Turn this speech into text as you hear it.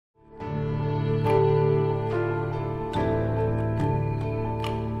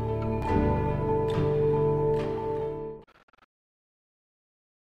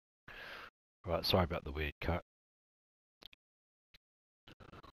Right, sorry about the weird cut.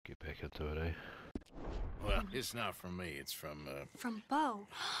 Get back into it, eh? Well, it's not from me, it's from, From Bo.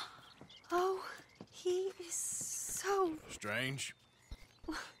 Oh, he is so... Strange?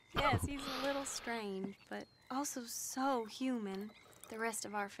 Yes, he's a little strange, but also so human. The rest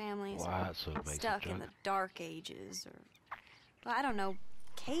of our families are stuck in the dark ages, or... well, I don't know,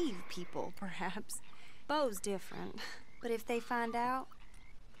 cave people, perhaps. Bo's different. But if they find out,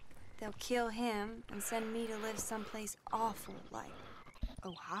 they'll kill him and send me to live someplace awful like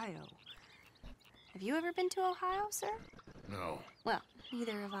Ohio. Have you ever been to Ohio, sir? No. Well,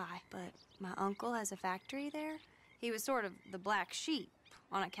 neither have I, but my uncle has a factory there. He was sort of the black sheep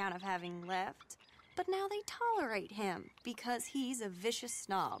on account of having left, but now they tolerate him because he's a vicious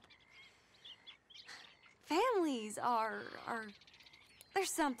snob. Families are there's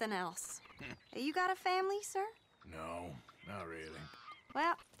something else. You got a family, sir? No, not really.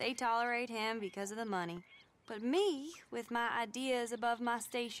 Well, they tolerate him because of the money. But me, with my ideas above my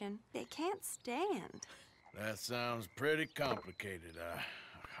station, they can't stand. That sounds pretty complicated.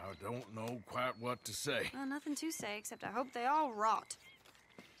 I don't know quite what to say. Well, nothing to say, except I hope they all rot.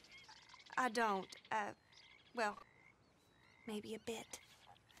 I don't, well, maybe a bit.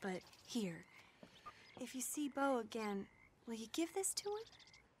 But here, if you see Bo again, will you give this to him?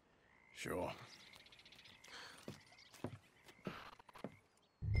 Sure.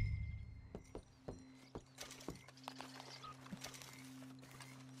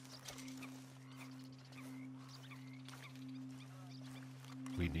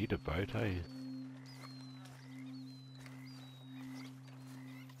 We need a boat, eh?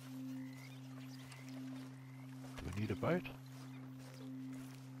 Do we need a boat?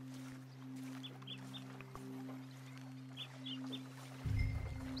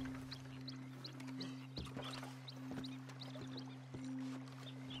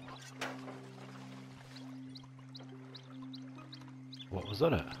 What was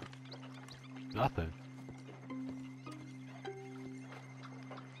in it? Nothing.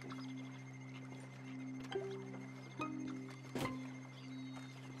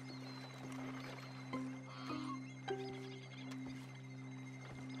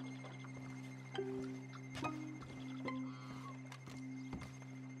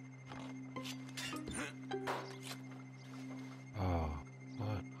 Oh,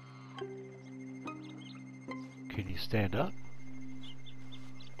 what? Can you stand up?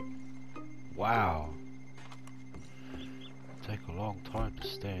 Wow. Take a long time to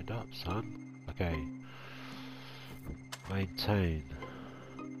stand up, son. Okay. Maintain.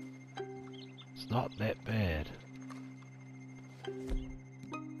 It's not that bad.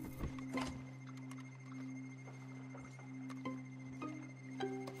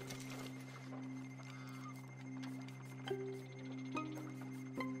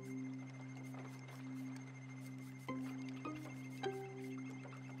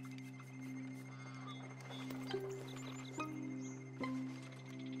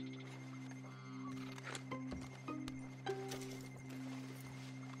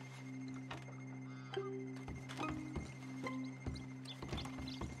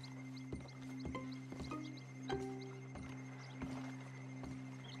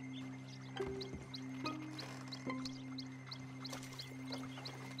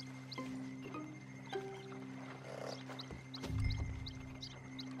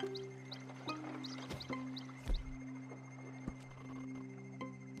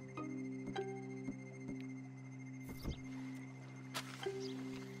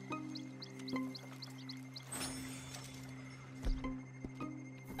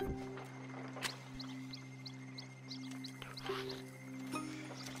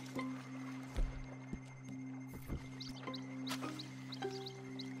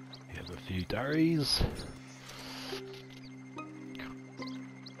 Few durries.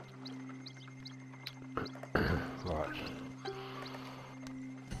 Right.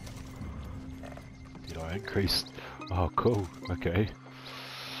 Did I increase? Oh, cool. Okay.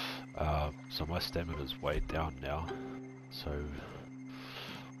 So my stamina's way down now. So,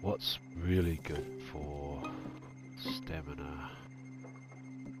 what's really good for stamina?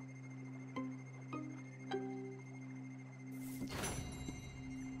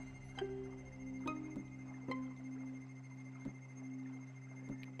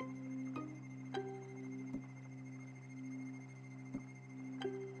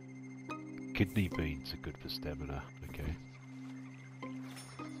 Kidney beans are good for stamina, okay.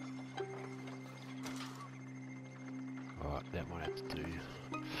 Alright, that might have to do.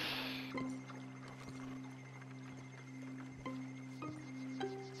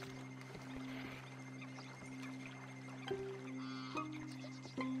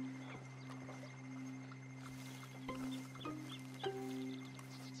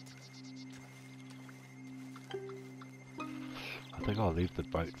 I think I'll leave the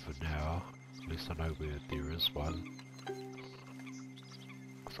boat for now. At least I know where there is one.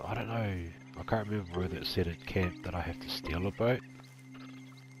 So I don't know, I can't remember whether it said at camp that I have to steal a boat,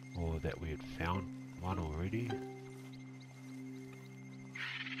 or that we had found one already.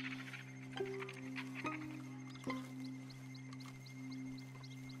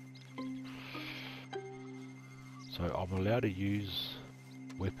 So I'm allowed to use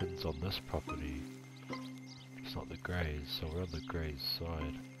weapons on this property, it's not the Greys, so we're on the Greys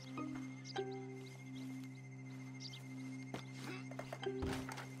side.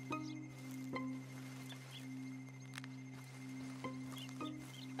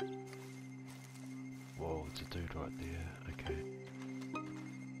 Whoa, it's a dude right there, okay.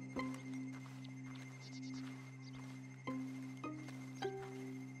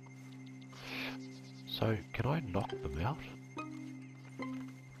 So, can I knock them out?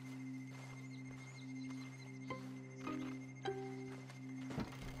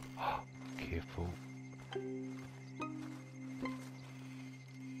 Careful.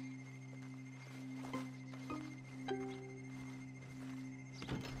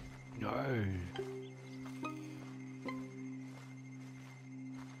 No.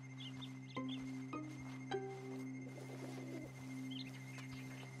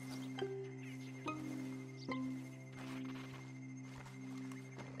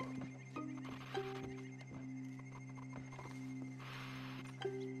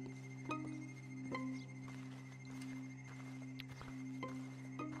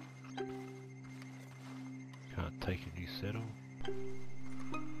 Can't take a new saddle.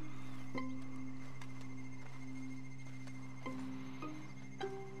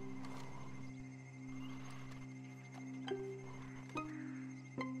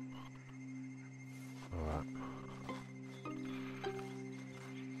 Alright.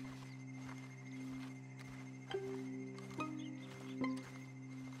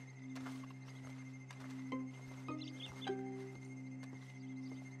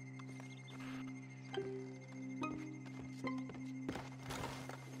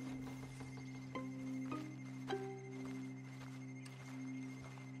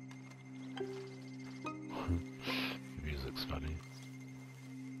 Music's funny.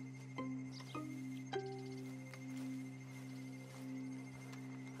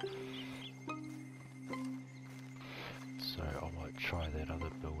 So I might try that other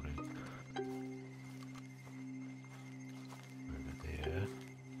building over there.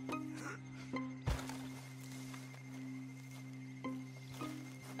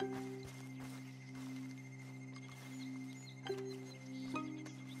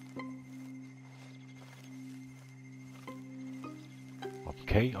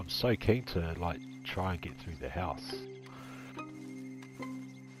 I'm so keen to like try and get through the house.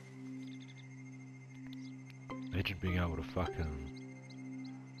 Imagine being able to fucking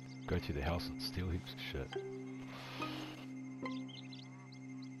go through the house and steal heaps of shit.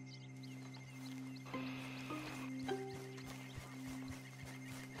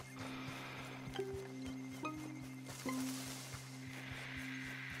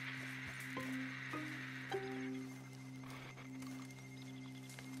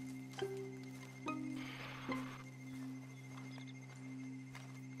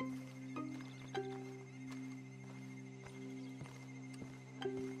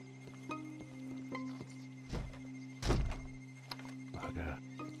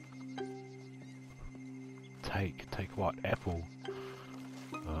 Take what? Apple?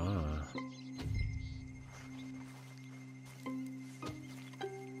 Ah.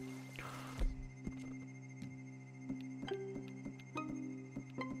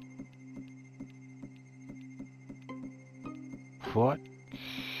 What?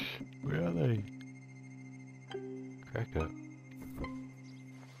 Where are they? Cracker.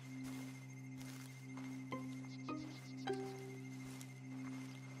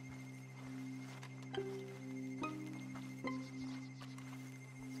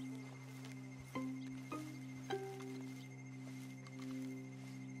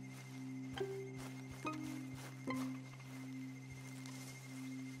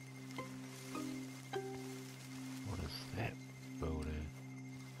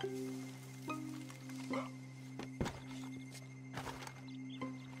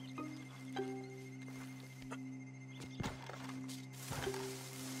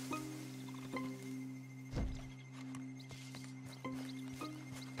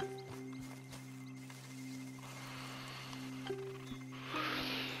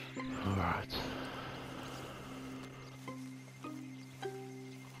 Alright.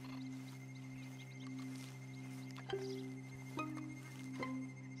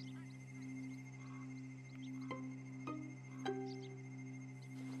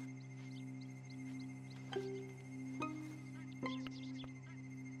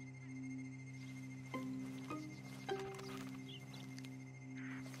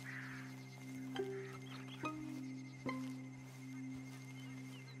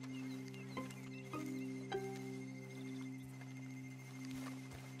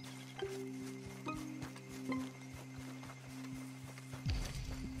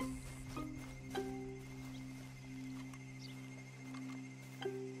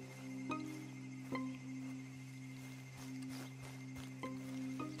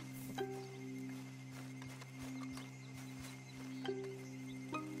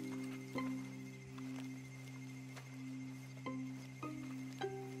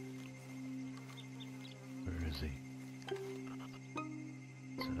 he?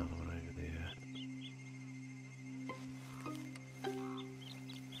 There's another one over there.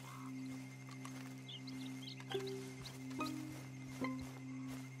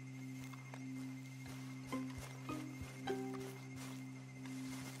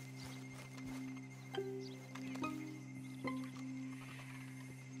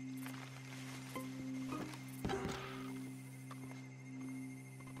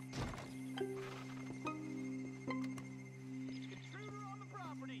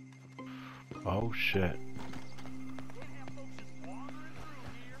 Oh shit.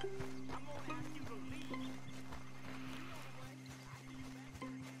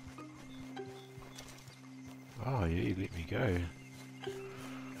 Oh yeah, you let me go.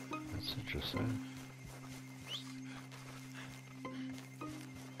 That's interesting.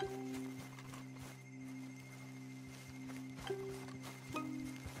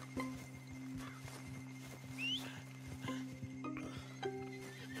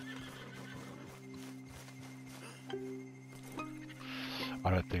 I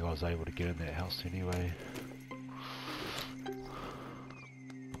don't think I was able to get in that house anyway.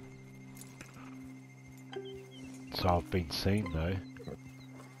 So I've been seen though.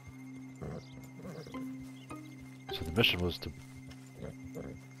 So the mission was to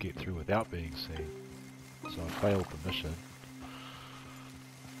get through without being seen. So I failed the mission.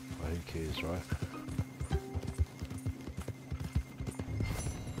 But who cares, right?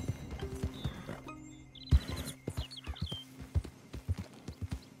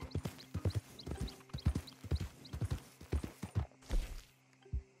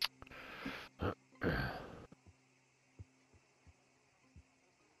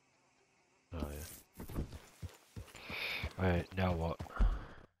 Alright, now what?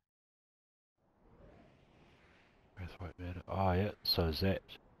 White man. Oh yeah, so is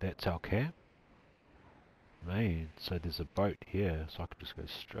that's our camp? Man, so there's a boat here, so I can just go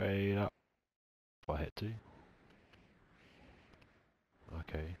straight up if I had to.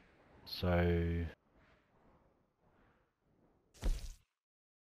 Okay, so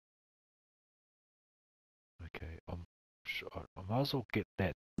okay, I'm sure I might as well get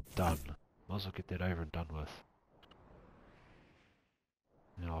that done. Might as well get that over and done with.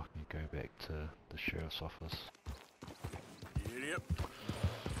 Now I can go back to the sheriff's office. Yep.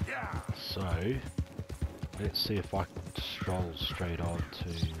 Yeah. So let's see if I can stroll straight on to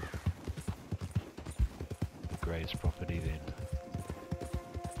the Gray's property then.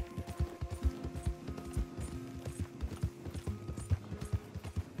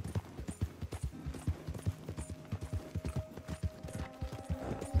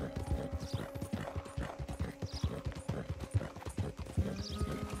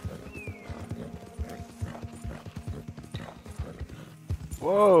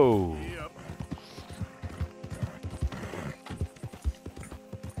 Whoa! Yep.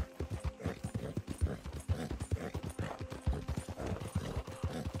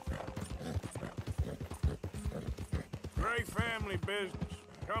 Great family business.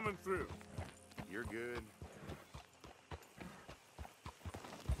 Coming through. You're good.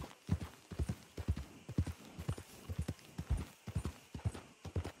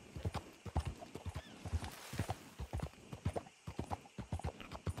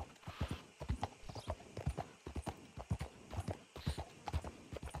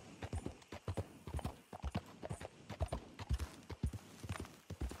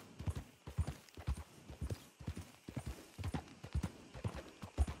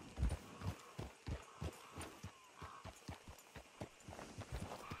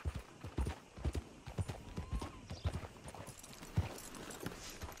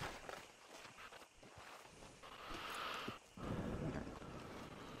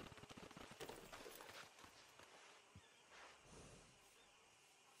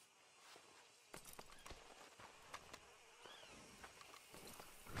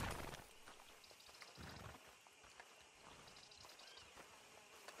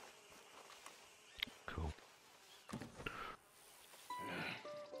 Cool.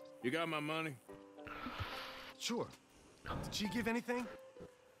 You got my money? Sure. Did she give anything?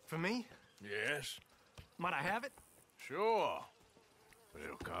 For me? Yes. Might I have it? Sure. But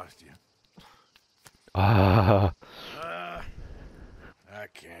it'll cost you. Ah. I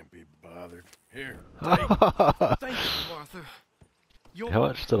can't be bothered. Here, Thank you, Arthur. How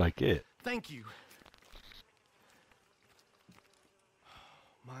much did I get? Thank you.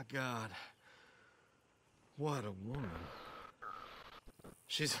 My God. What a woman.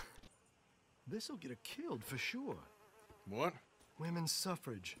 This'll get her killed for sure. What? Women's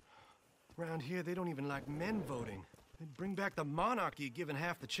suffrage. Around here, they don't even like men voting. They'd bring back the monarchy given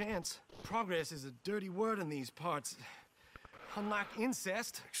half the chance. Progress is a dirty word in these parts. Unlike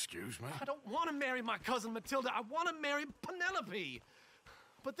incest. Excuse me? I don't want to marry my cousin Matilda. I want to marry Penelope.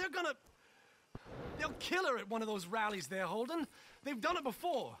 But they'll kill her at one of those rallies they're holding. They've done it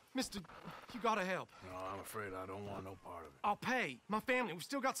before. Mister, you gotta help. No, I'm afraid I don't want no part of it. I'll pay. My family, we've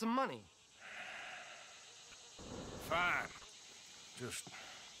still got some money. Fine. Just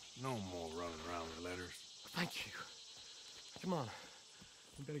no more running around with letters. Thank you. Come on.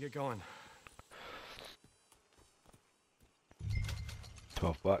 We better get going.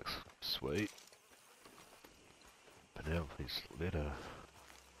 $12. Sweet. Penelope's letter.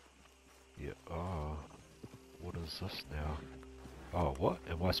 Yeah, oh. What is this now? Oh, what?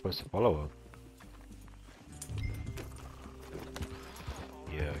 Am I supposed to follow him?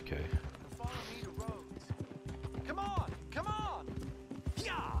 Yeah, okay. Follow me to Rhodes. Come on! Come on!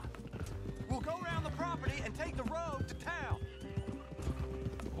 Yeah! We'll go around the property and take the road to town.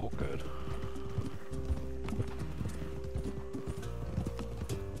 All good.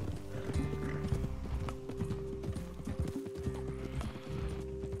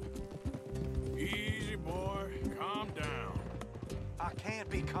 Easy, boy. Calm down. I can't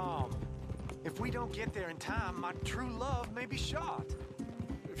be calm. If we don't get there in time, my true love may be shot.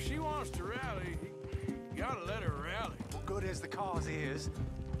 If she wants to rally, you gotta let her rally. Well, good as the cause is,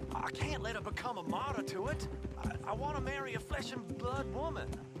 I can't let her become a martyr to it. I want to marry a flesh and blood woman,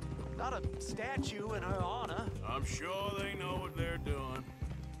 not a statue in her honor. I'm sure they know what they're doing.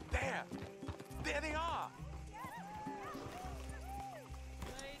 There! There they are!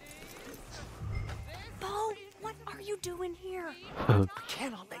 Bo, what are you doing here? I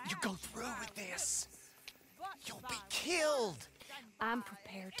cannot let you go through with this. You'll be killed. I'm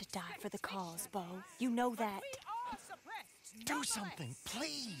prepared to die for the cause, Bo. You know that. Do something,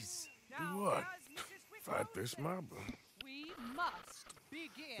 please. Do what? Fight this mob? We must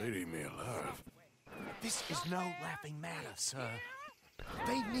begin. They'd eat me alive. This is no laughing matter, sir.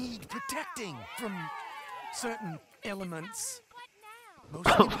 They need protecting from certain elements.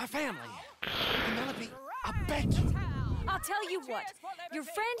 Mostly my family. Penelope, I beg you. I'll tell you what. Your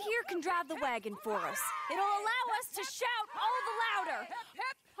friend here can drive the wagon for us. It'll allow us to shout all the louder.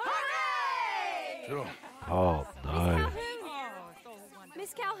 Hooray! Sure. Oh, no.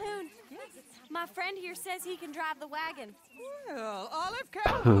 Miss Calhoun, my friend here says he can drive the wagon. Well, Olive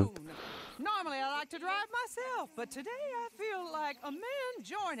Calhoun. Normally I like to drive myself, but today I feel like a man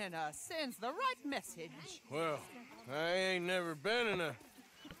joining us sends the right message. Well, I ain't never been in a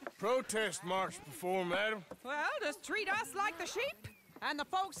protest march before, madam. Well, just treat us like the sheep, and the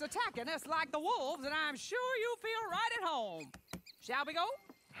folks attacking us like the wolves, and I'm sure you feel right at home. Shall we go?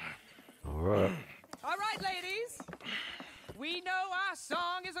 Alright. All right, ladies. We know our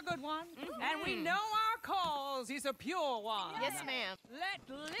song is a good one, and we know our cause is a pure one. Yes, ma'am. Let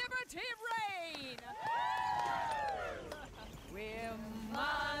liberty reign. We're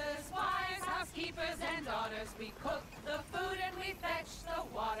mothers, wives, housekeepers, and daughters. We cook the food and we fetch the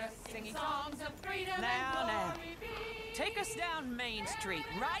water, singing songs of freedom and glory be. Take us down Main Street,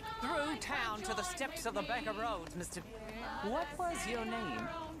 right through town to the steps of the Bank of Rhodes, Mr. What was your name?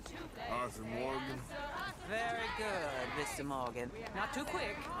 Arthur Morgan. Very good, Mr. Morgan. Not too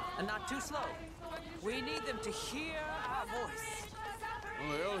quick and not too slow. We need them to hear our voice.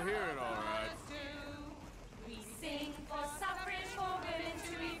 Well, they'll hear it all right. We sing for suffrage, for women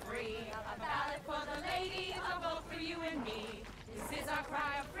to be free, a ballad for the ladies, a vote for you and me. This is our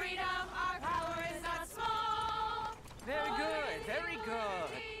cry of freedom, our power is not small. Very good, very good.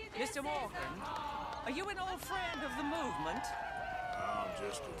 Mr. Morgan, are you an old friend of the movement? I'm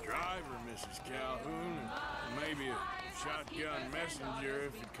just a driver, Mrs. Calhoun, and maybe a shotgun messenger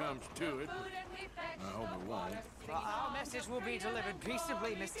if it comes to it. I hope it won't. Well, our message will be delivered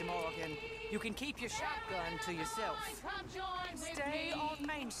peaceably, Mr. Morgan. You can keep your shotgun to yourself. Stay on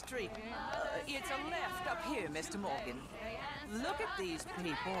Main Street. It's a left up here, Mr. Morgan. Look at these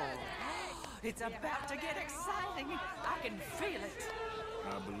people. It's about to get exciting. I can feel it.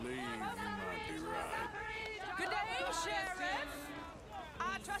 I believe you might be right. Good day, Sheriff.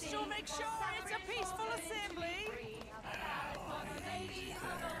 I trust you'll make sure it's a peaceful assembly.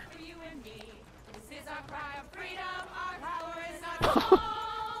 This is our cry of freedom, our power is not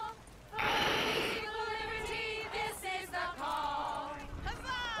small. Equal liberty, this is the call.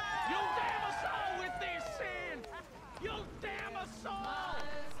 You damn us all with this sin! You damn us all!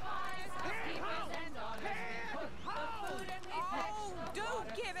 Oh, do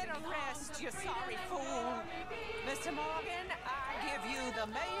give it a rest, you sorry fool. Mr. Morgan, I give you the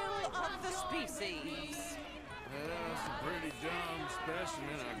male of the species. that's a pretty dumb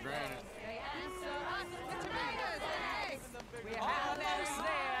specimen, I grant it. Almost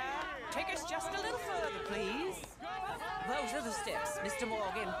there. Take us just a little further, please. Those are the steps, Mr.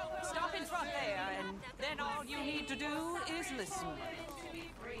 Morgan. Stop in front there, and then all you need to do is listen.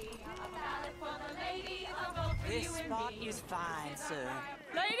 This spot is fine, sir.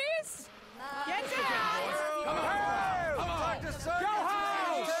 Ladies, get down! Come on! Come on! Go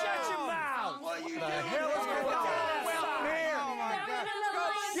home! Shut your mouth! What the hell is going on? Here! Oh my God!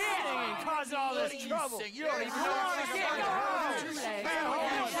 Shit! And cause all this trouble. You don't even know what to get. Go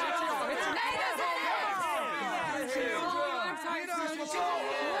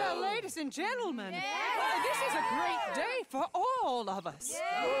Well, ladies and gentlemen, this is a great day for all of us.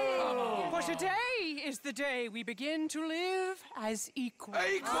 For today is the day we begin to live as equals.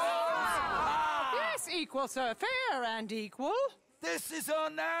 Equal! Yes, equal, sir. Fair and equal. This is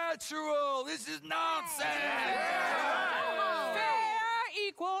unnatural! This is nonsense! Fair,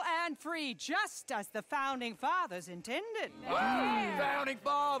 equal, and free, just as the Founding Fathers intended. Founding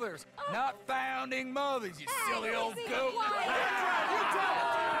fathers, not founding mothers, you silly old goat!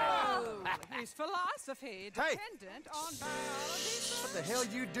 His philosophy dependent on biology. What the hell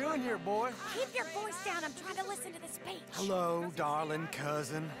you doing here, boy? Keep your voice down. I'm trying to listen to the speech. Hello, darling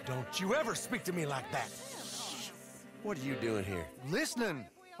cousin. Don't you ever speak to me like that. What are you doing here? Listening,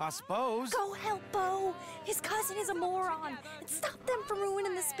 I suppose. Go help Bo. His cousin is a moron. And stop them from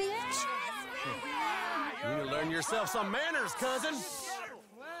ruining the speech. You need to learn yourself some manners, cousin.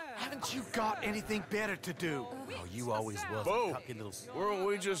 Haven't you got anything better to do? Oh, you always was Bo, a cocky little... weren't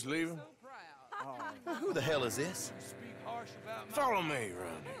we just leaving? Who the hell is this? Follow me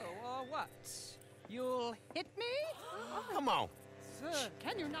around here. What? You'll hit me? Come on. Sir,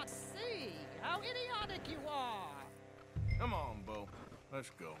 can you not see how idiotic you are? Come on, Bo.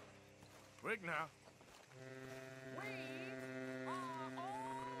 Let's go. Quick now.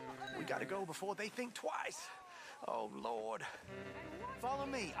 We gotta go before they think twice. Oh, Lord. Follow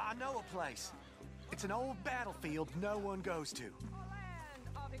me. I know a place. It's an old battlefield no one goes to. A land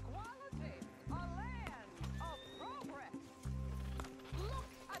of equality, a land of progress. Look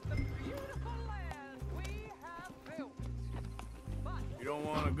at the beautiful land we have built. But You don't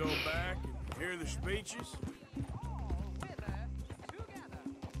want to go back and hear the speeches? all wither together.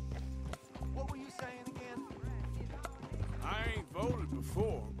 What were you saying again? I ain't voted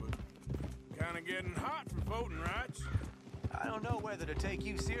before, but kind of getting hot for voting rights. I don't know whether to take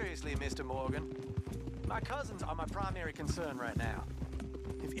you seriously, Mr. Morgan. My cousins are my primary concern right now.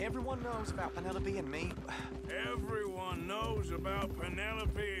 If everyone knows about Penelope and me... Everyone knows about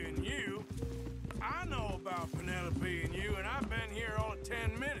Penelope and you. I know about Penelope and you, and I've been here all of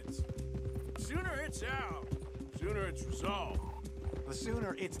 10 minutes. Sooner it's out, sooner it's resolved. The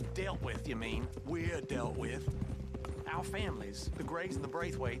sooner it's dealt with, you mean? We're dealt with. Our families, the Grays and the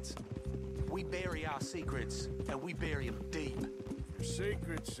Braithwaites, we bury our secrets, and we bury them deep. Your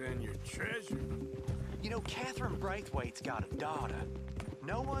secrets and your treasure. You know, Catherine Braithwaite's got a daughter.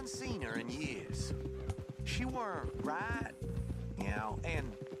 No one's seen her in years. She weren't right, you know,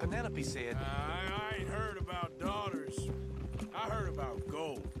 and Penelope said... I ain't heard about daughters. I heard about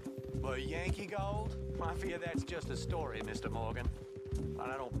gold. But Yankee gold? I fear that's just a story, Mr. Morgan. And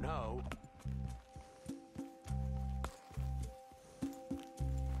I don't know.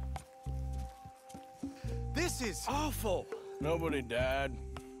 This is awful. Nobody died.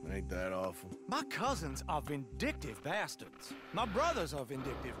 Ain't that awful? My cousins are vindictive bastards. My brothers are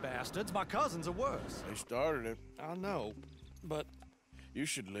vindictive bastards. My cousins are worse. They started it. I know, but You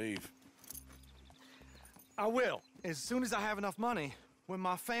should leave. I will. As soon as I have enough money. When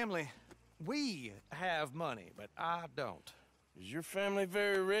my family... We have money, but I don't. Is your family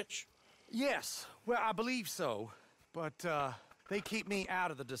very rich? Yes, well, I believe so. But, they keep me out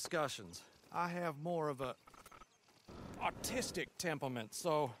of the discussions. I have more of a... artistic temperament,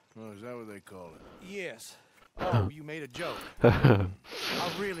 so... Oh, is that what they call it? Yes. Oh, you made a joke. I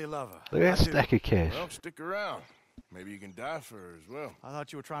really love her. Look at that I do. stack of cash. Well, stick around. Maybe you can die for her as well. I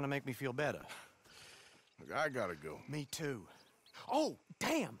thought you were trying to make me feel better. Look, I gotta go. Me too. Oh,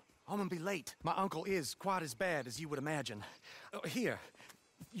 damn! I'm gonna be late. My uncle is quite as bad as you would imagine. Here,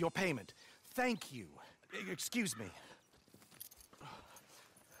 your payment. Thank you. Excuse me.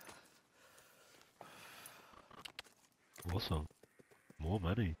 Awesome. More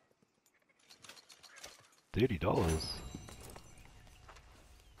money. $30.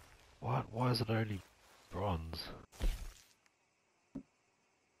 What? Why is it only bronze?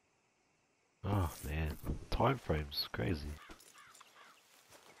 Oh man, time frame's crazy.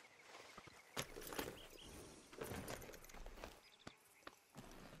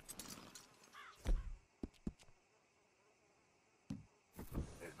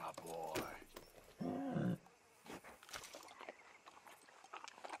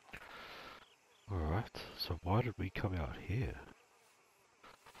 So why did we come out here?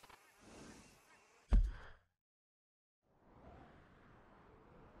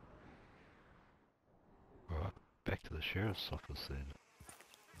 Alright, back to the sheriff's office then.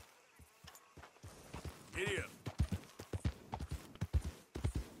 Giddy up.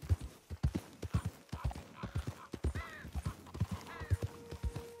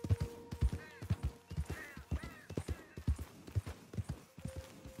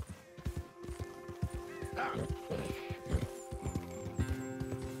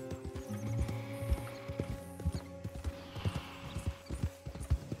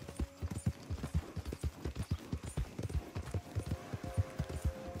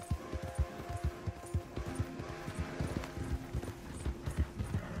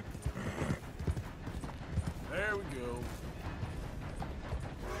 There we go.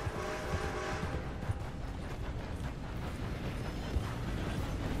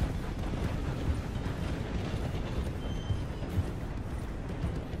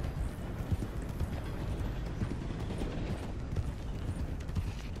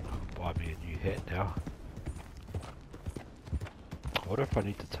 Buy me a new hat now. I wonder if I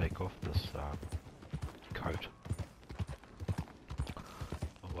need to take off this coat.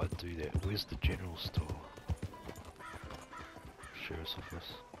 I might do that. Where's the general store? Sheriff's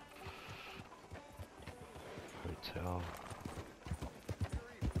office. Hotel.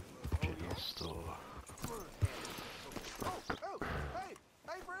 General store. Oh,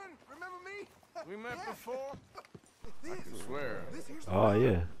 hey, friend, remember me? We met before? This, I swear. this here's the Oh fella,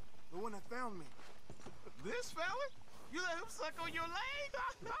 yeah. the one that found me. This fella? You let him suck on your leg?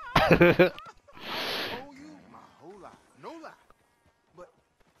 I owe you my whole life, no lie. But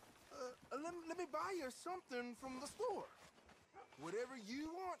let me buy you something from the store. Whatever you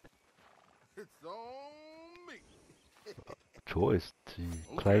want, it's on me. Choice to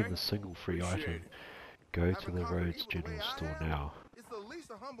claim the single free Appreciate item. it. Go to Having the conquered road's evil the general way I store have, now. It's the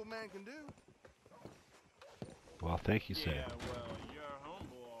least a humble man can do. Well, thank you, Sam. Yeah, well, you're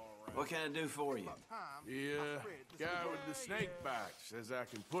humble, all right. What can I do for you? Time, Yeah, I spread this guy abroad. with the snake bite says I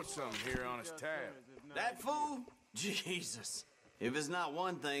can put something here on his tab. That fool? Jesus. If it's not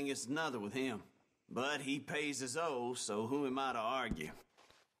one thing, it's another with him. But he pays his owe, so who am I to argue?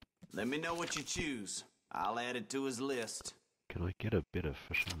 Let me know what you choose. I'll add it to his list. Can I get a better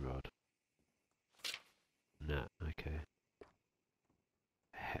fishing rod? Nah, okay.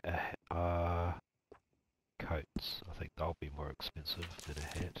 Coats. I think they'll be more expensive than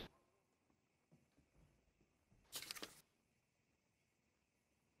a hat.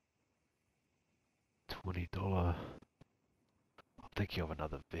 $20. I'm thinking of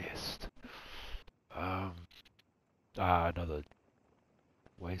another vest. Another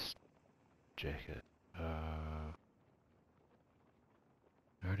waist jacket.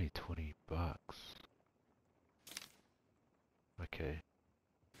 Only $20. Okay.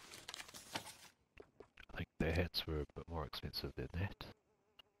 I think their hats were a bit more expensive than that.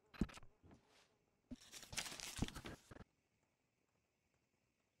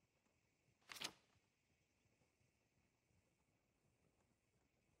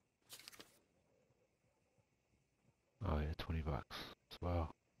 Oh yeah, $20 as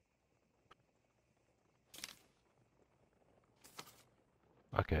well.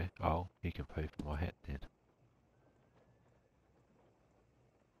 Okay, oh, he can pay for my hat then.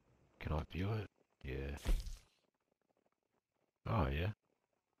 Can I view it? Yeah. Oh yeah.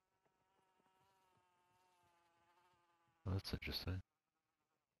 Oh, that's interesting.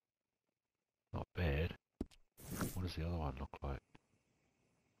 Not bad. What does the other one look like?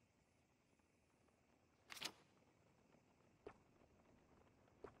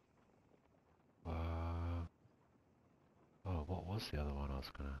 Oh, what was the other one I was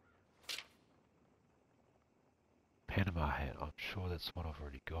gonna... Panama hat, I'm sure that's what I've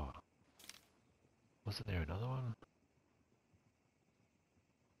already got. Wasn't there another one?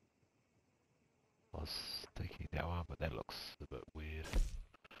 I was thinking that one, but that looks a bit weird.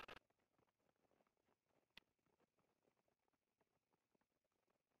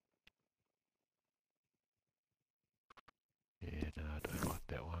 Yeah, no, I don't like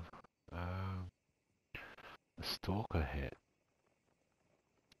that one. The stalker hat.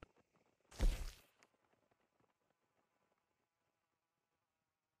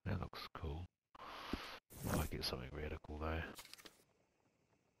 That looks cool. Might get something radical though.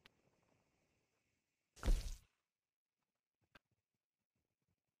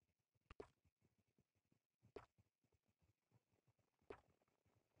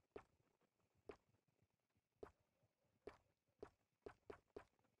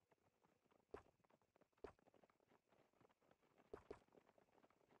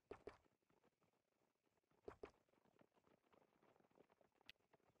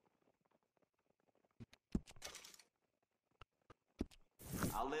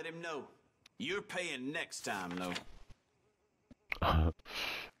 I'll let him know. You're paying next time, though.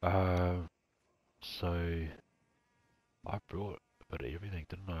 So I brought a bit of everything,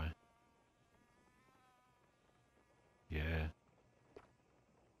 didn't I? Yeah.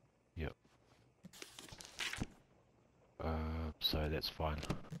 Yep. So that's fine.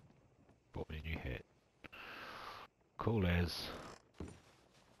 Bought me a new hat. Cool as.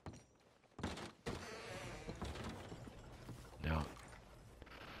 Now,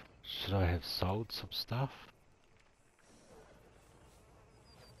 should I have sold some stuff?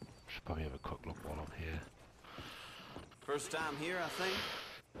 Should probably have a quick look while I'm here. First time here, I think.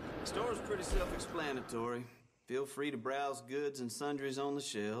 The store's pretty self-explanatory. Feel free to browse goods and sundries on the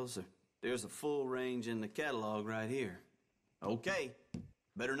shelves. There's a full range in the catalog right here. Okay,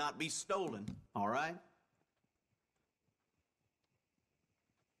 better not be stolen, all right?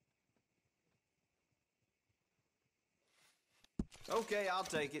 Okay, I'll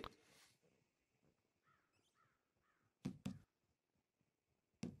take it.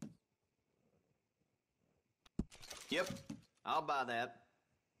 Yep, I'll buy that.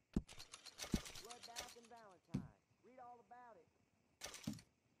 Bloodbath and Valentine. Read all about it.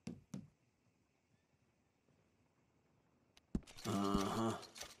 Uh-huh.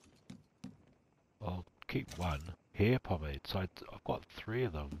 I'll keep one. Hair pomade. So I've got 3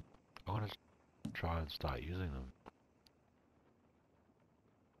 of them. I want to try and start using them.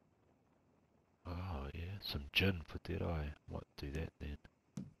 Oh yeah, some gin for Deadeye. Might do that then.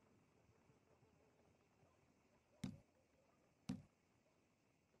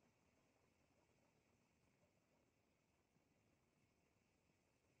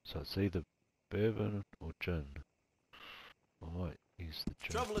 So it's either bourbon or gin. I might use the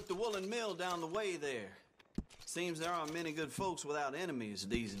gin. Trouble at the woolen mill down the way there. Seems there aren't many good folks without enemies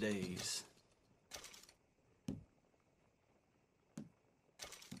these days.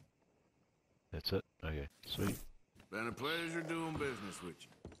 That's it? Okay, sweet. Been a pleasure doing business with you.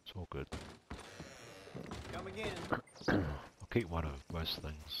 It's all good. Come again. I'll keep one of most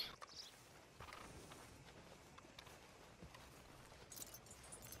things.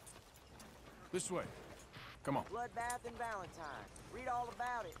 This way. Come on. Bloodbath and Valentine. Read all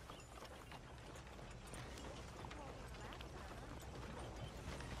about it.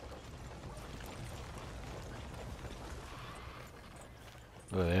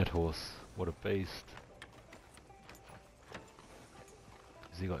 Look at that horse. What a beast.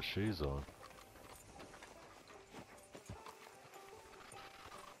 Has he got shoes on?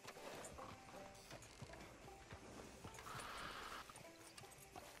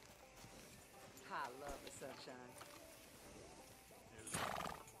 I love the sunshine.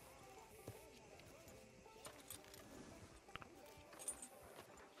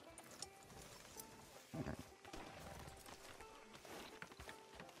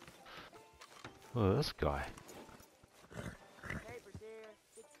 Oh, this guy. Papers here.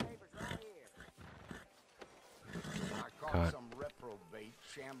 Get the papers right here. I caught Cut. some reprobate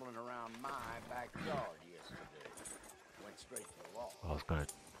shambling around my backyard yesterday. Went straight to the law. I was gonna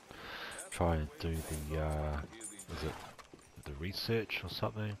try and do the, is it the research or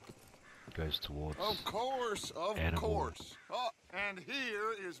something? It goes towards Of course. animal Oh, and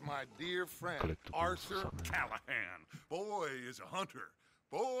here is my dear friend, collectibles or Arthur something. Callahan. Boy is a hunter.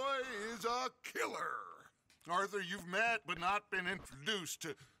 Boy is a killer. Arthur, you've met but not been introduced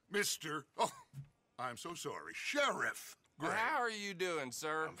to Mr. Oh, I'm so sorry, Sheriff Gray. How are you doing,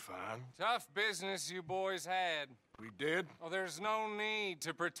 sir? I'm fine. Tough business you boys had. We did? Oh, there's no need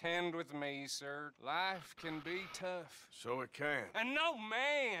to pretend with me, sir. Life can be tough. So it can. And no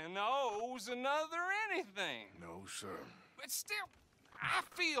man owes another anything. No, sir. But still, I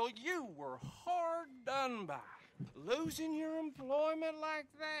feel you were hard done by. Losing your employment like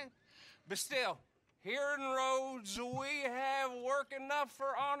that. But still, here in Rhodes, we have work enough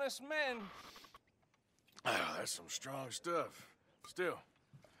for honest men. Ah, that's some strong stuff. Still,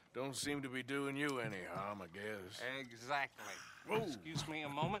 don't seem to be doing you any harm, I guess. Exactly. Whoa. Excuse me a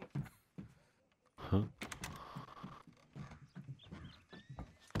moment.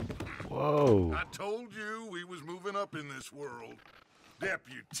 Whoa! I told you we was moving up in this world.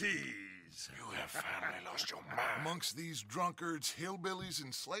 Deputies. You have finally lost your mind. Amongst these drunkards, hillbillies,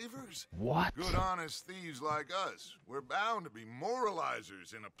 and slavers? What? Good, honest thieves like us. We're bound to be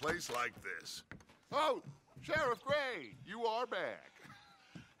moralizers in a place like this. Oh, Sheriff Gray, you are back.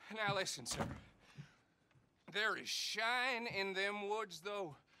 Now listen, sir. There is shine in them woods,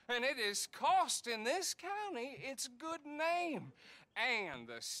 though, and it is costing this county its good name and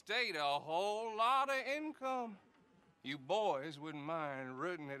the state a whole lot of income. You boys wouldn't mind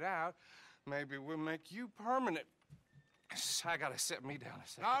rooting it out. Maybe we'll make you permanent. I gotta sit me down a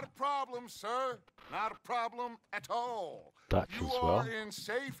second. Not a problem, sir. Not a problem at all. Dutch you as are well. in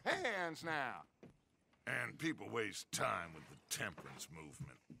safe hands now. And people waste time with the temperance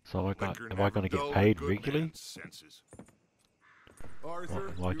movement. So am I Liquor going to never get dulled paid a good regularly? man's senses. Arthur,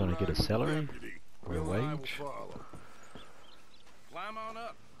 Am I going to get a salary or a Bill and I will wage? follow. Climb on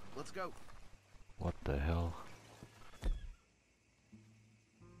up. Let's go. What the hell?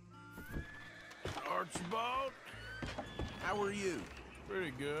 Archibald? How are you?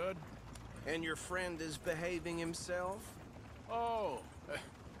 Pretty good. And your friend is behaving himself? Oh,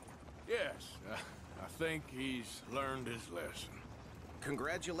 yes. I think he's learned his lesson.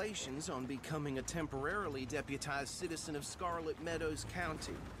 Congratulations on becoming a temporarily deputized citizen of Scarlet Meadows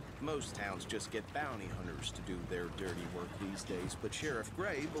County. Most towns just get bounty hunters to do their dirty work these days, but Sheriff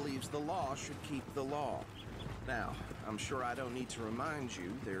Gray believes the law should keep the law. Now, I'm sure I don't need to remind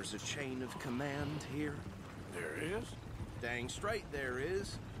you, there's a chain of command here. There is? Dang straight there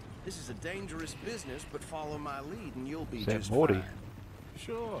is. This is a dangerous business, but follow my lead and you'll be Is that just Morty? fine.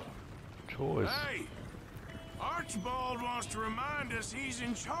 Sure. Choice. Hey! Archibald wants to remind us he's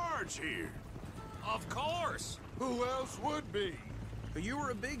in charge here. Of course. Who else would be? But you were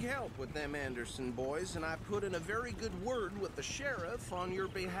a big help with them Anderson boys, and I put in a very good word with the sheriff on your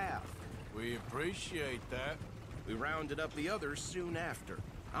behalf. We appreciate that. We rounded up the others soon after.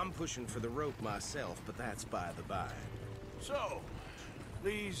 I'm pushing for the rope myself, but that's by the by. So,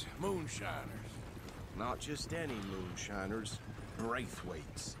 these Moonshiners. Not just any Moonshiners,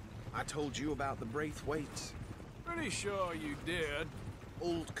 Braithwaites. I told you about the Braithwaites. Pretty sure you did.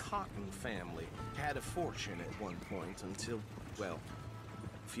 Old Cotton family had a fortune at one point until, well,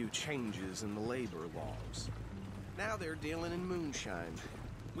 a few changes in the labor laws. Now they're dealing in moonshine.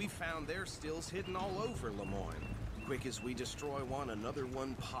 We found their stills hidden all over Lemoyne. Quick as we destroy one, another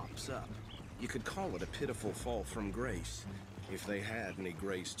one pops up. You could call it a pitiful fall from grace, if they had any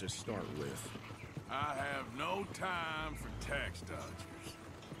grace to start with. I have no time for tax dodgers.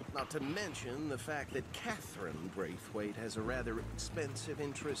 Not to mention the fact that Catherine Braithwaite has a rather expensive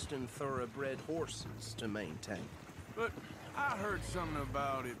interest in thoroughbred horses to maintain. But I heard something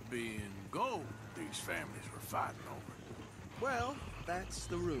about it being gold these families were fighting over. Well, that's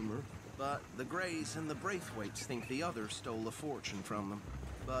the rumor, but the Grays and the Braithwaites think the others stole a fortune from them.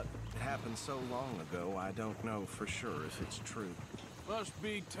 But it happened so long ago, I don't know for sure if it's true. Must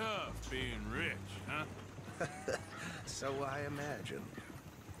be tough being rich, huh? So I imagine.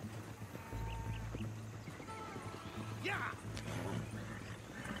 Yeah!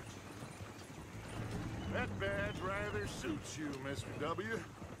 That badge rather suits you, Mr. W.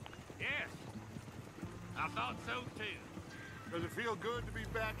 Yes. I thought so, too. Does it feel good to be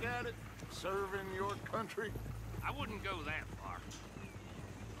back at it, serving your country? I wouldn't go that far.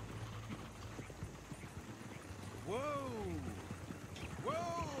 Whoa!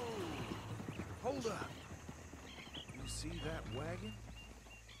 Whoa! Hold up. You see that wagon?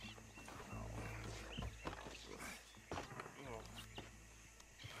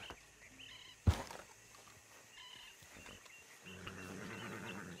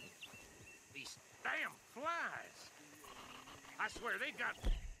 These damn flies. I swear they got...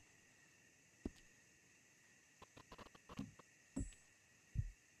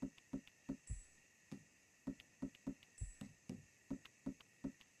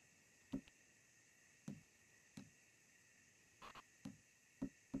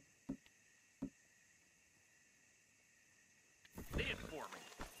 Did for me.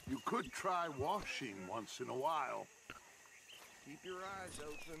 You could try washing once in a while. Keep your eyes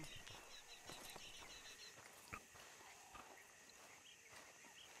open.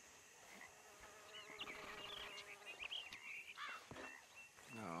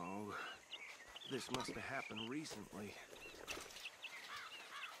 No, this must have happened recently.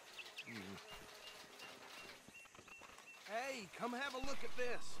 Hey, come have a look at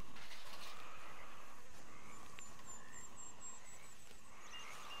this.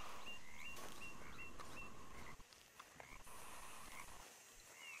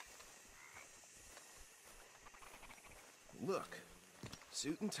 Look,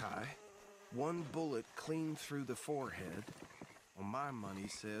 suit and tie, one bullet clean through the forehead. Well, my money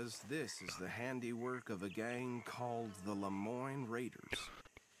says this is the handiwork of a gang called the Lemoyne Raiders.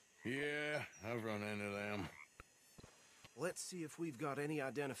 Yeah, I've run into them. Let's see if we've got any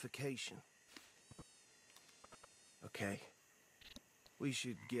identification. Okay. We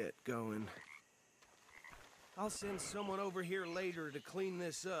should get going. I'll send someone over here later to clean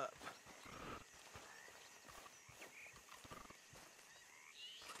this up.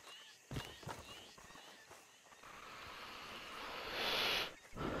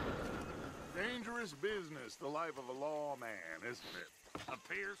 glamorous business, the life of a lawman, isn't it?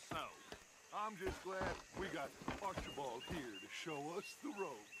 Appears so. I'm just glad we got Archibald here to show us the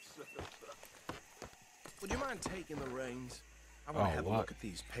ropes. Would you mind taking the reins? I want to have a look at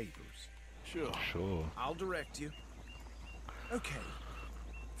these papers. Sure. Sure. I'll direct you. Okay.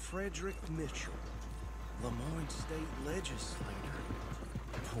 Frederick Mitchell, Lemoyne State Legislator.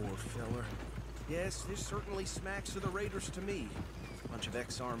 Poor feller. Yes, this certainly smacks of the Raiders to me. Bunch of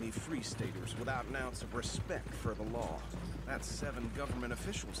ex-Army Free Staters without an ounce of respect for the law. That's 7 government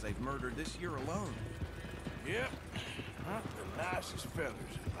officials they've murdered this year alone. Yep. Not the nicest fellers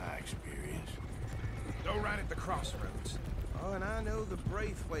in my experience. Go right at the crossroads. Oh, and I know the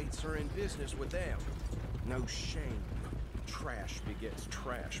Braithwaites are in business with them. No shame. Trash begets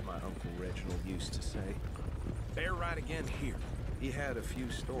trash, my Uncle Reginald used to say. They're right again here. He had a few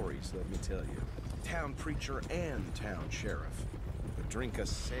stories, let me tell you. Town preacher and town sheriff. Would drink a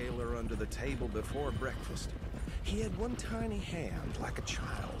sailor under the table before breakfast. He had one tiny hand, like a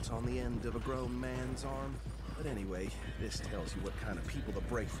child's, on the end of a grown man's arm. But anyway, this tells you what kind of people the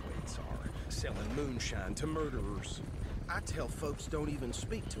Braithwaites are. Selling moonshine to murderers. I tell folks don't even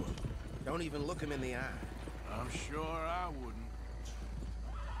speak to them. Don't even look them in the eye. I'm sure I wouldn't.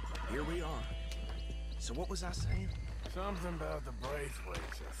 Here we are. So what was I saying? Something about the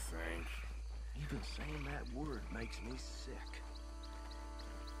Braithwaites, I think. Even saying that word makes me sick.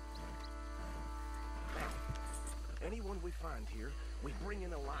 Now, anyone we find here, we bring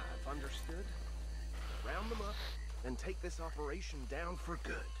in alive, understood? Round them up, and take this operation down for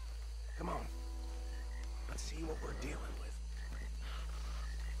good. Come on. Let's see what we're dealing with.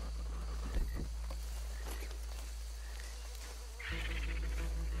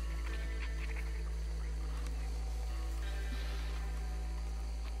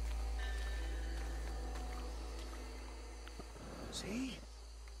 See?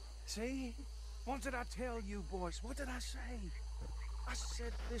 See? What did I tell you, boys? What did I say? I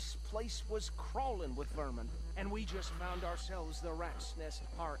said this place was crawling with vermin, and we just found ourselves the rat's nest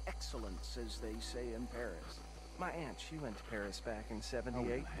par excellence, as they say in Paris. My aunt, she went to Paris back in '78. How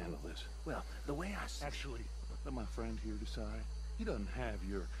will you handle this? Well, the way I see... Actually, let my friend here decide. He doesn't have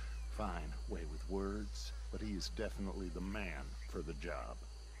your fine way with words, but he is definitely the man for the job.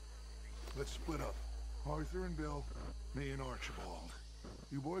 Let's split up. Arthur and Bill, me and Archibald.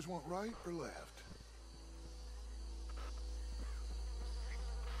 You boys want right or left?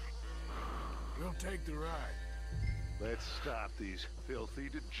 We'll take the ride. Let's stop these filthy,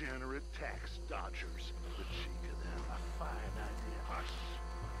 degenerate tax dodgers. The cheek of them, a fine idea. Us.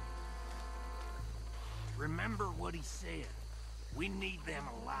 Remember what he said. We need them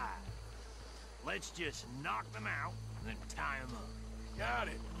alive. Let's just knock them out and then tie them up. Got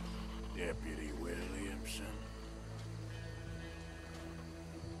it, Deputy Williamson.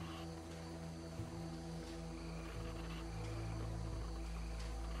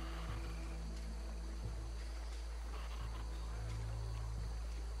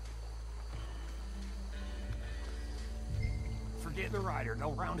 Forget the rider.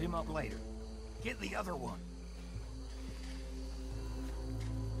 Go round him up later. Get the other one.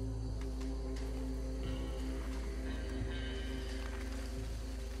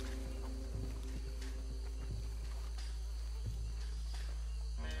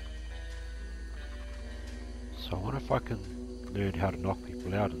 So I wonder if I can learn how to knock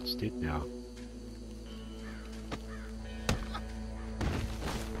people out instead now.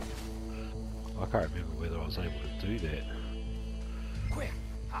 I can't remember whether I was able to do that. Quick,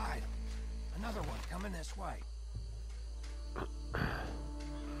 hide. Another one coming this way.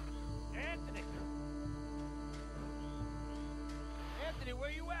 Anthony! Anthony,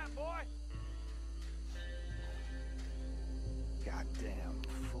 where you at, boy? Goddamn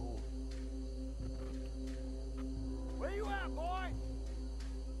fool. Where you at, boy?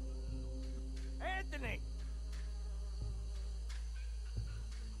 Anthony!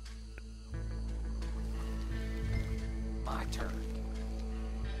 My turn.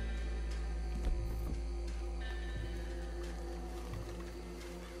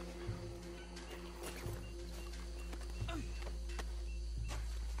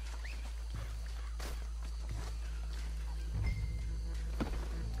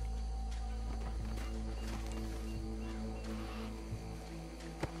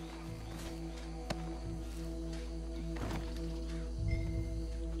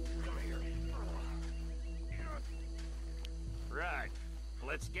 Right.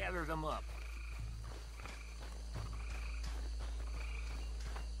 Let's gather them up.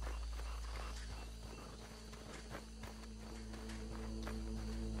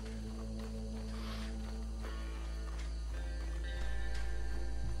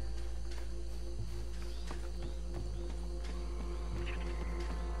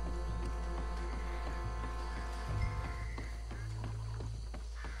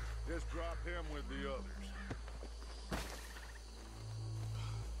 him with the others.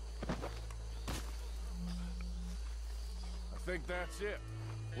 I think that's it.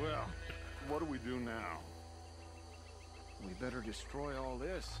 Well, what do we do now? We better destroy all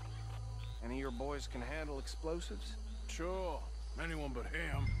this. Any of your boys can handle explosives? Sure. Anyone but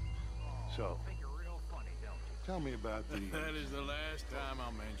him. So, tell me about the... That is the last time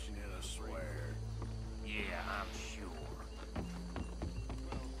I'll mention it, I swear. Yeah, I'm sure.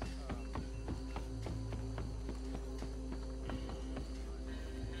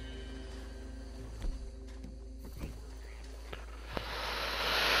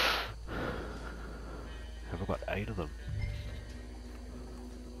 Have I got 8 of them?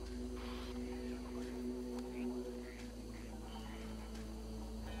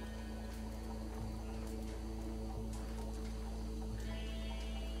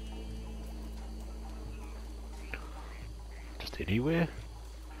 Just anywhere?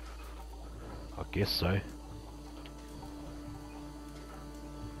 I guess so.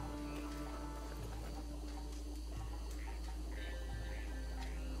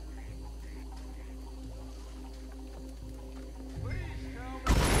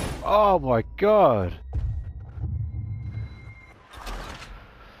 Oh my god!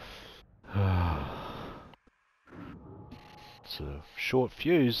 It's a short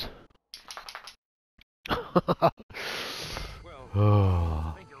fuse. That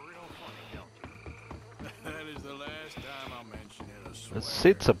is the last time I'll mention it, I swear. It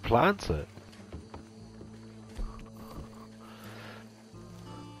said to plant it.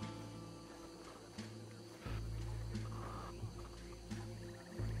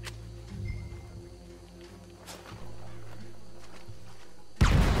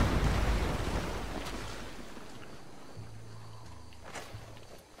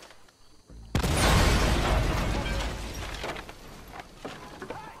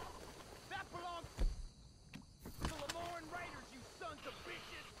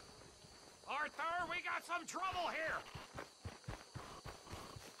 Arthur, we got some trouble here!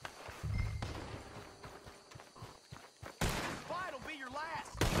 This fight'll be your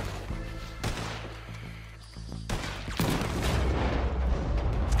last!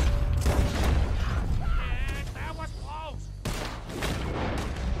 Yes, that was close!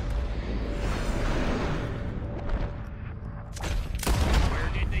 Where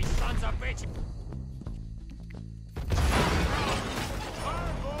did these sons of bitches...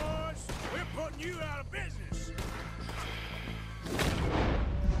 Putting you out of business.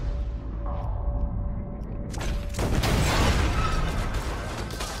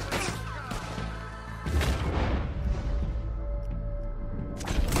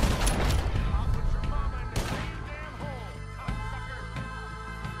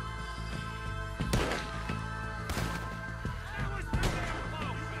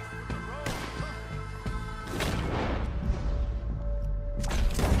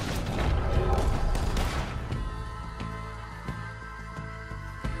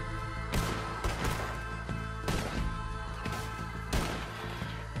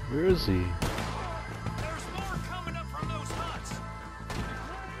 Where is he? There's more coming up from those huts!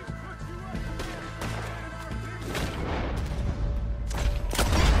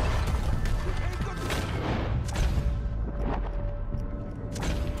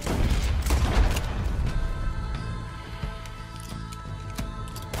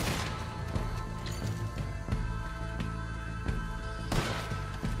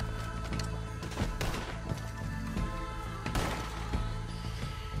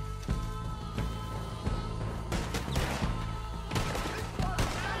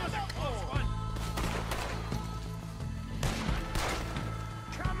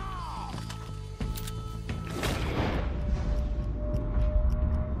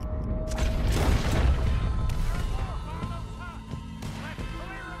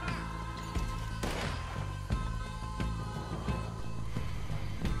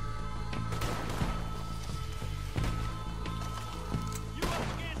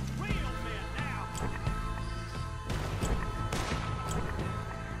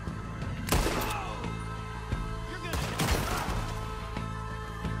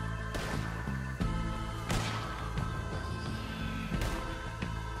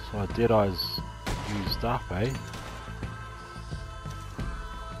 So my Deadeye's used up, eh?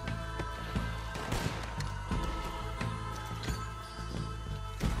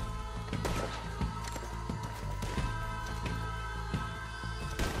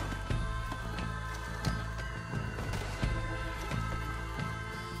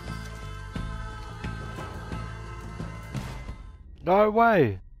 No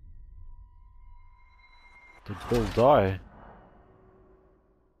way! Did Bill die?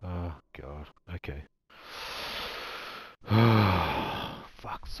 God. Okay.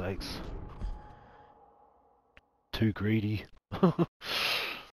 Fuck's sakes. Too greedy. Okay,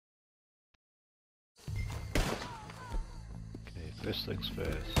 first things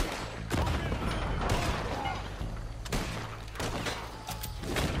first.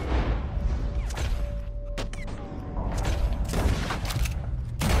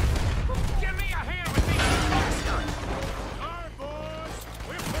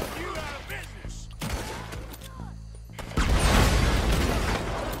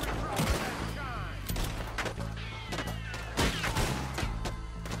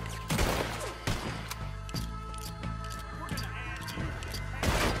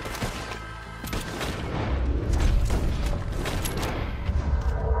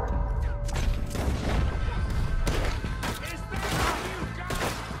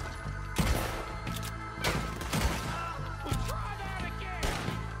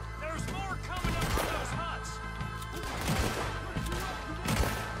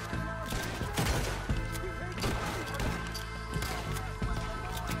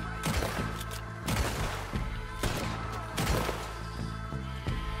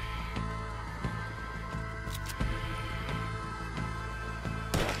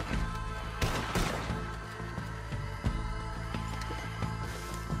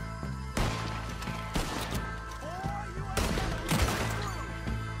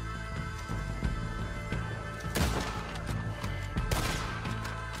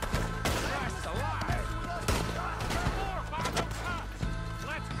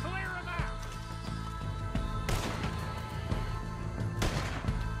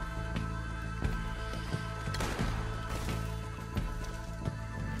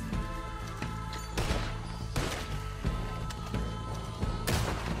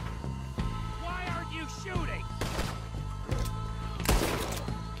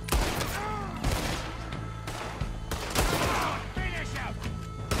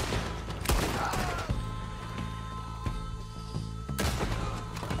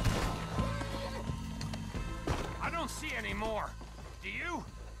 Anymore. Do you?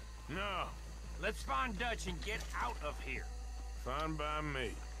 No. Let's find Dutch and get out of here. Fine by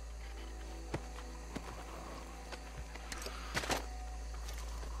me.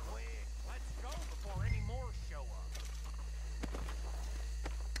 Quick, let's go before any more show up.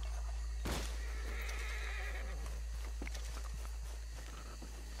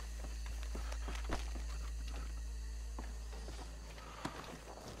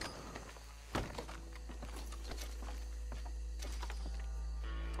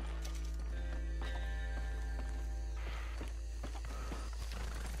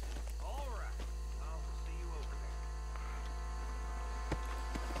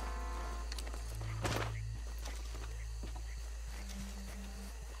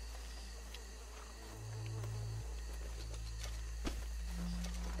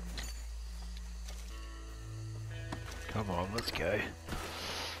 Come on, let's go.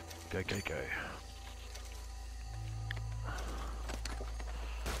 Go, go, go.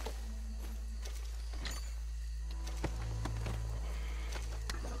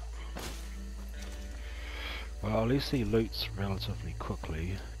 Well, at least he loots relatively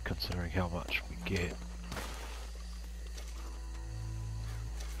quickly, considering how much we get.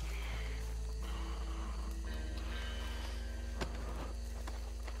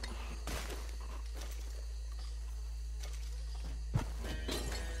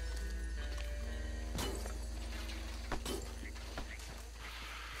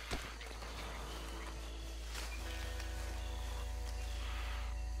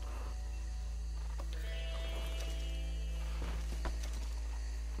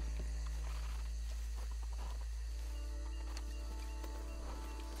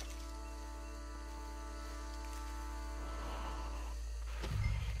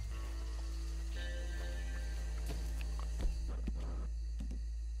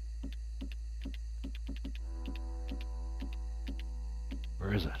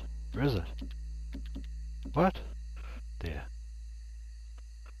 Where is it? Where is it? What? There.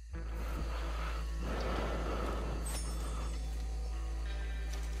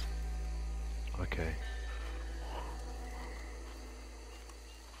 Okay.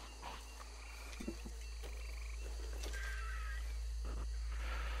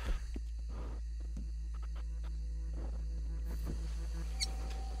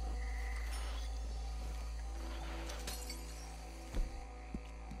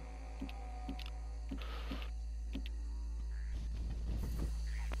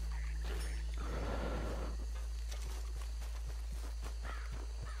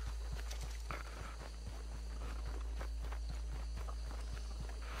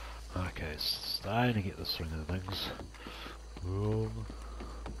 Okay, starting to get the swing of things. Boom.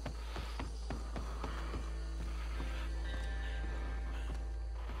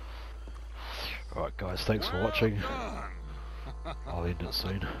 Alright guys, thanks for watching. I'll end it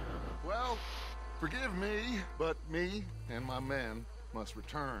soon. Well, forgive me, but me and my men must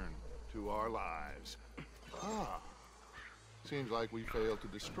return to our lives. Ah, seems like we failed to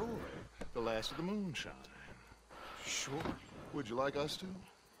destroy the last of the moonshine. Sure. Would you like us to?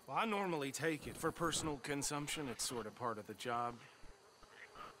 Well, I normally take it for personal consumption. It's sort of part of the job.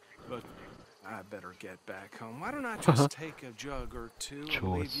 But I better get back home. Why don't I just take a jug or two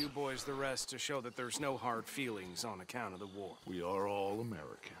and leave you boys the rest to show that there's no hard feelings on account of the war? We are all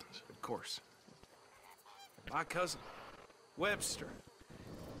Americans. Of course. My cousin, Webster,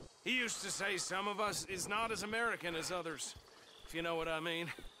 he used to say some of us is not as American as others, if you know what I mean.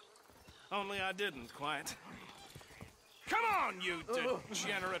 Only I didn't quite. Come on, you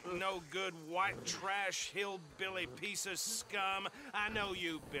degenerate, no-good, white trash, hillbilly piece of scum. I know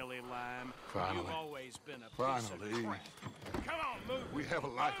you, Billy Lime. Finally. You've always been a piece of crap. Come on, move. We have a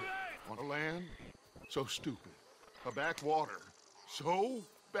life on a land so stupid, a backwater so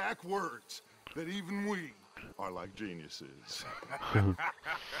backwards that even we are like geniuses.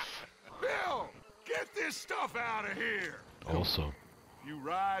 Bill, get this stuff out of here. Awesome. You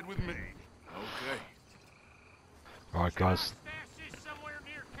ride with me. Okay. Alright guys,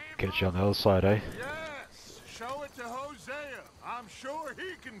 catch you on the other side, eh? Yes, show it to Hosea. I'm sure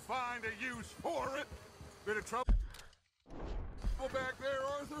he can find a use for it. Bit of trouble back there,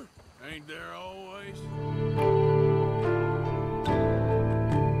 Arthur? Ain't there always?